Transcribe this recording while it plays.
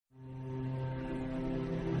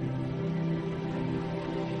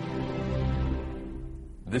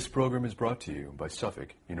This program is brought to you by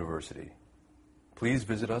Suffolk University. Please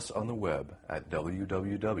visit us on the web at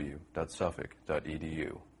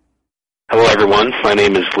www.suffolk.edu. Hello, everyone. My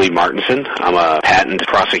name is Lee Martinson. I'm a patent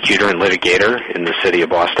prosecutor and litigator in the city of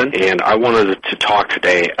Boston, and I wanted to talk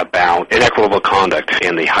today about inequitable conduct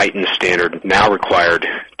and the heightened standard now required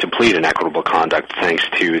to plead inequitable conduct thanks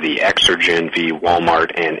to the Exergen v.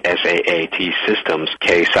 Walmart and SAAT Systems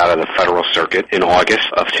case out of the Federal Circuit in August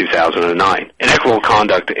of 2009. Inequitable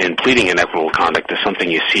conduct and pleading inequitable conduct is something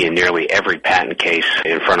you see in nearly every patent case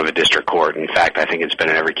in front of a district court. In fact, I think it's been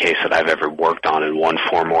in every case that I've ever worked on in one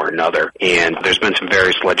form or another. And there's been some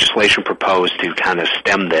various legislation proposed to kind of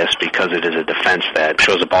stem this because it is a defense that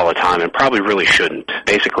shows up all the time and probably really shouldn't.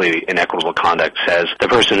 Basically, inequitable conduct says the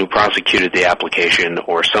person who prosecuted the application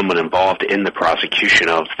or someone involved in the prosecution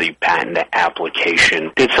of the patent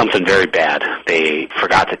application did something very bad. They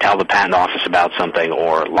forgot to tell the patent office about something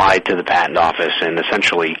or lied to the patent office and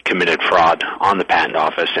essentially committed fraud on the patent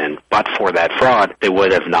office. And but for that fraud, they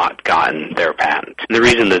would have not gotten their patent. And the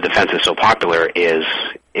reason the defense is so popular is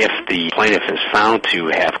if the plaintiff is found to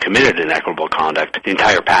have committed inequitable conduct, the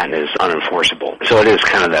entire patent is unenforceable. So it is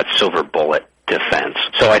kind of that silver bullet defense.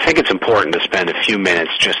 So I think it's important to spend a few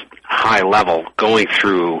minutes just high level going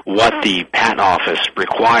through what the patent office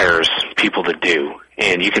requires people to do.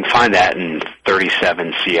 And you can find that in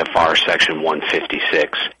 37 CFR section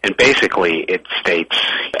 156. And basically it states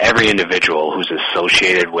every individual who's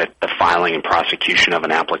associated with the filing and prosecution of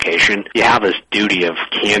an application, you have this duty of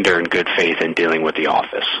candor and good faith in dealing with the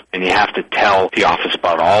office. And you have to tell the office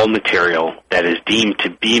about all material that is deemed to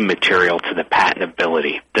be material to the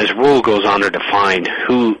patentability. This rule goes on to define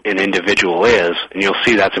who an individual is, and you'll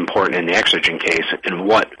see that's important in the Exergen case, and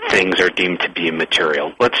what things are deemed to be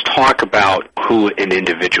immaterial. Let's talk about who an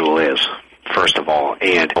individual is, first of all.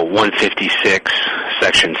 And 156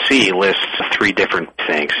 section C lists three different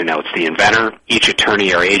things. It's the inventor, each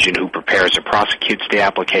attorney or agent who prepares or prosecutes the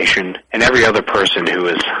application, and every other person who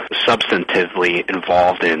is substantively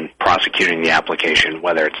involved in prosecuting the application,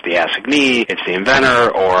 whether it's the assignee, it's the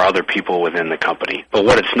inventor, or other people within the company. But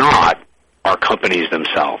what it's not are companies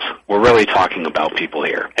themselves. We're really talking about people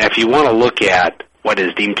here. And if you want to look at what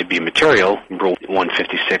is deemed to be material, Rule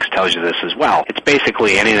 156 tells you this as well. It's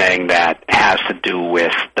basically anything that has to do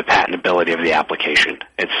with the patentability of the application.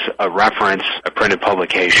 It's a reference, a printed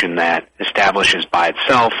publication that establishes by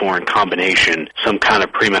itself or in combination some kind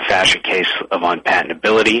of prima facie case of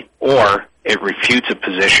unpatentability, or it refutes a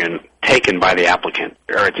position taken by the applicant,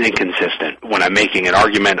 or it's inconsistent. When I'm making an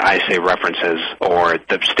argument, I say references, or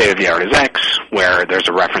the state of the art is X, where there's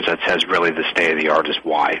a reference that says really the state of the art is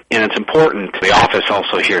Y. And it's important, the office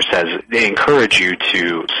also here says they encourage you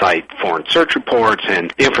to cite foreign search reports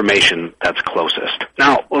and the information that's closest.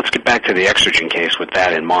 Now, let's get back to the Exergen case with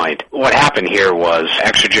that in mind. What happened here was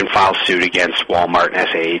Exergen filed suit against Walmart and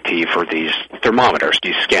SAAT for these thermometers.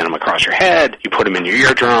 You scan them across your head, you put them in your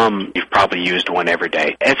eardrum, you've probably used one every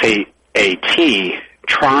day. SAAT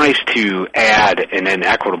tries to add an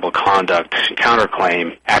inequitable conduct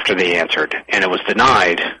counterclaim after they answered, and it was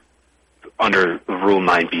denied under the Rule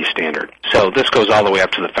 9b standard. So this goes all the way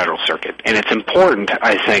up to the Federal Circuit. And it's important,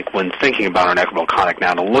 I think, when thinking about inequitable conduct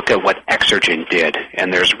now, to look at what Exergen did.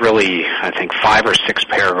 And there's really, I think, 5 or 6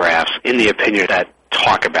 paragraphs in the opinion that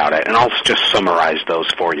talk about it, and I'll just summarize those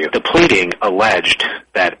for you. The pleading alleged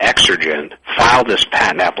that Exergen filed this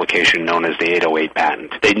patent application known as the 808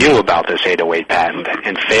 patent. They knew about this 808 patent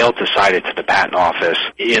and failed to cite it to the patent office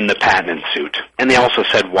in the patent suit. And they also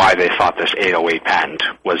said why they thought this 808 patent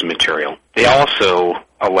was material. They also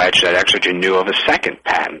alleged that Exergen knew of a second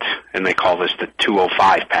patent, and they call this the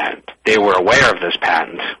 205 patent. They were aware of this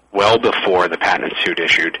patent well before the patent suit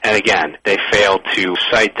issued, and again, they failed to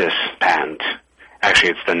cite this patent.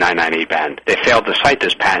 Actually, it's the 998 patent. They failed to cite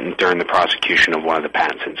this patent during the prosecution of one of the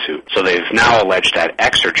patents in suit. So they've now alleged that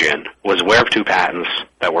Exergen was aware of 2 patents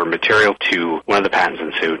that were material to one of the patents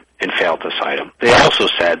in suit and failed to cite them. They also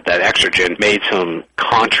said that Exergen made some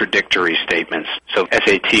contradictory statements. So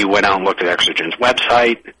SAT went out and looked at Exergen's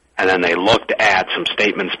website, and then they looked at some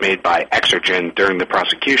statements made by Exergen during the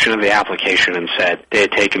prosecution of the application and said they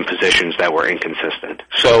had taken positions that were inconsistent.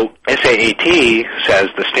 So SAAT says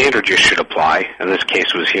the standard you should apply, and this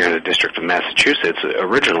case was here in the District of Massachusetts,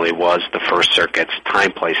 originally was the First Circuit's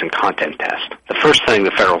time, place, and content test. The first thing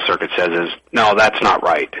the Federal Circuit says is, no, that's not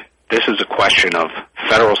right. This is a question of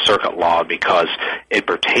Federal Circuit law because it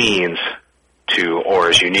pertains to or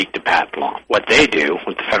is unique to patent law. What they do,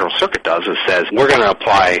 what the Federal Circuit does, is says, we're going to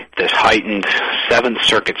apply this heightened Seventh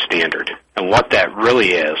Circuit standard. And what that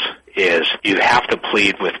really is is you have to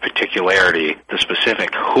plead with particularity the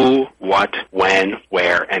specific who, what, when,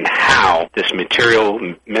 where, and how this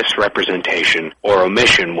material misrepresentation or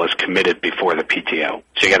omission was committed before the PTO.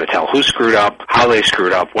 So you got to tell who screwed up, how they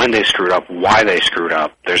screwed up, when they screwed up, why they screwed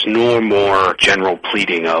up. There's no more general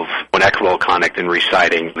pleading of inequitable conduct and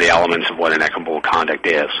reciting the elements of what inequitable conduct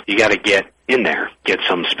is. You got to get in there, get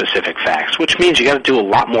some specific facts, which means you got to do a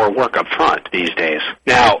lot more work up front these days.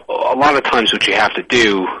 Now, a lot of times what you have to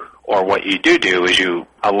do, or what you do is you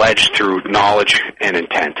allege through knowledge and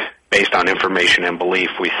intent. Based on information and belief,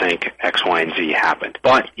 we think X, Y, and Z happened.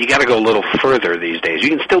 But you got to go a little further these days.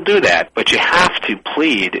 You can still do that, but you have to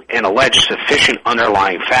plead and allege sufficient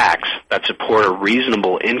underlying facts that support a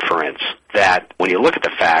reasonable inference that when you look at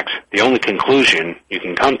the facts, the only conclusion you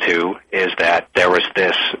can come to is that there was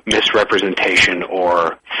this misrepresentation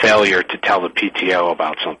or failure to tell the PTO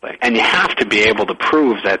about something. And you have to be able to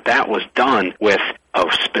prove that that was done with a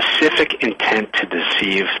specific intent to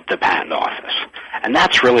deceive the patent office. And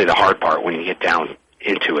that's really the hard part when you get down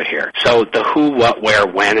into it here. So the who, what, where,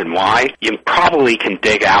 when, and why, you probably can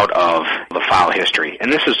dig out of the file history.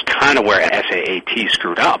 And this is kind of where SAAT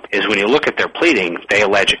screwed up, is when you look at their pleading, they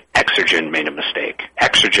allege Exergen made a mistake,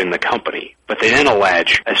 Exergen the company, but they didn't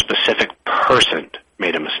allege a specific person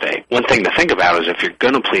made a mistake. One thing to think about is if you're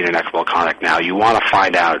going to plead inequitable conduct now, you want to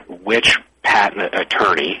find out which patent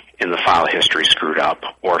attorney in the file history screwed up,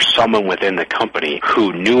 or someone within the company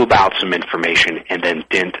who knew about some information and then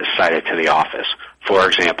didn't cite it to the office. For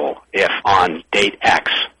example, if on date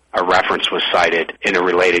X a reference was cited in a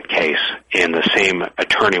related case and the same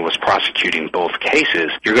attorney was prosecuting both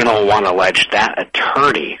cases, you're going to want to allege that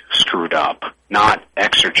attorney screwed up, not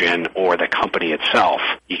Exergen or the company itself.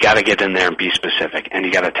 You got to get in there and be specific, and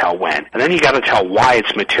you got to tell when. And then you got to tell why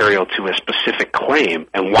it's material to a specific claim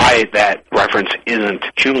and why that reference isn't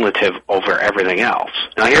cumulative over everything else.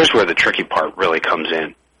 Now here's where the tricky part really comes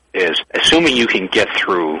in, is assuming you can get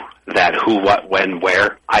through that who, what, when,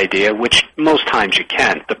 where idea, which most times you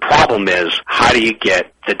can. The problem is, how do you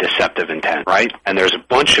get the deceptive intent, right? And there's a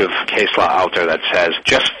bunch of case law out there that says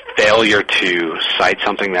just failure to cite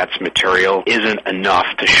something that's material isn't enough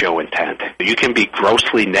to show intent. You can be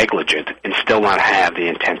grossly negligent and still not have the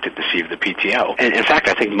intent to deceive the PTO. And in fact,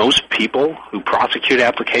 I think most people who prosecute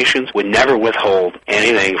applications would never withhold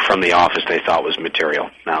anything from the office they thought was material.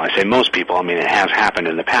 Now, I say most people, I mean it has happened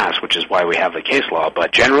in the past, which is why we have the case law,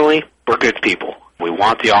 but generally, we're good people. We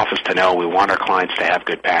want the office to know, we want our clients to have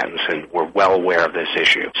good patents, and we're well aware of this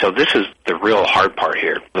issue. So this is the real hard part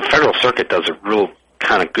here. The Federal Circuit does a real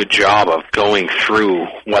kind of good job of going through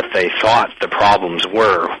what they thought the problems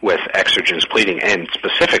were with Exergen's pleading, and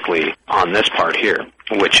specifically on this part here,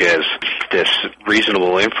 which is this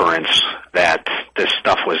reasonable inference that this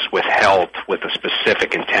stuff was withheld with a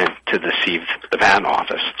specific intent to deceive the patent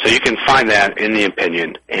office. So you can find that in the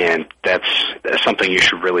opinion, and that's something you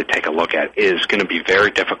should really take a look at. It is going to be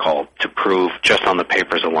very difficult to prove just on the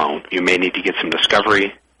papers alone. You may need to get some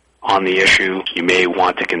discovery on the issue. You may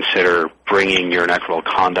want to consider bringing your inequitable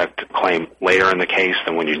conduct claim later in the case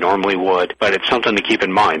than when you normally would, but it's something to keep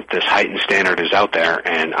in mind. This heightened standard is out there,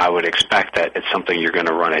 and I would expect that it's something you're going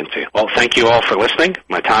to run into. Well, thank you all for listening.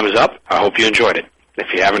 My time is up. I hope you enjoyed it.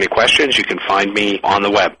 If you have any questions, you can find me on the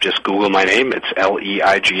web. Just Google my name. It's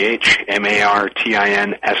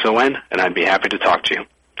LEIGHMARTINSON, and I'd be happy to talk to you.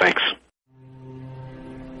 Thanks.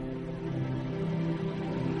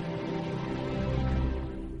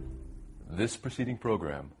 This preceding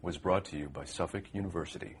program was brought to you by Suffolk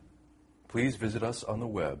University. Please visit us on the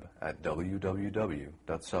web at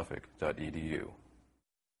www.suffolk.edu.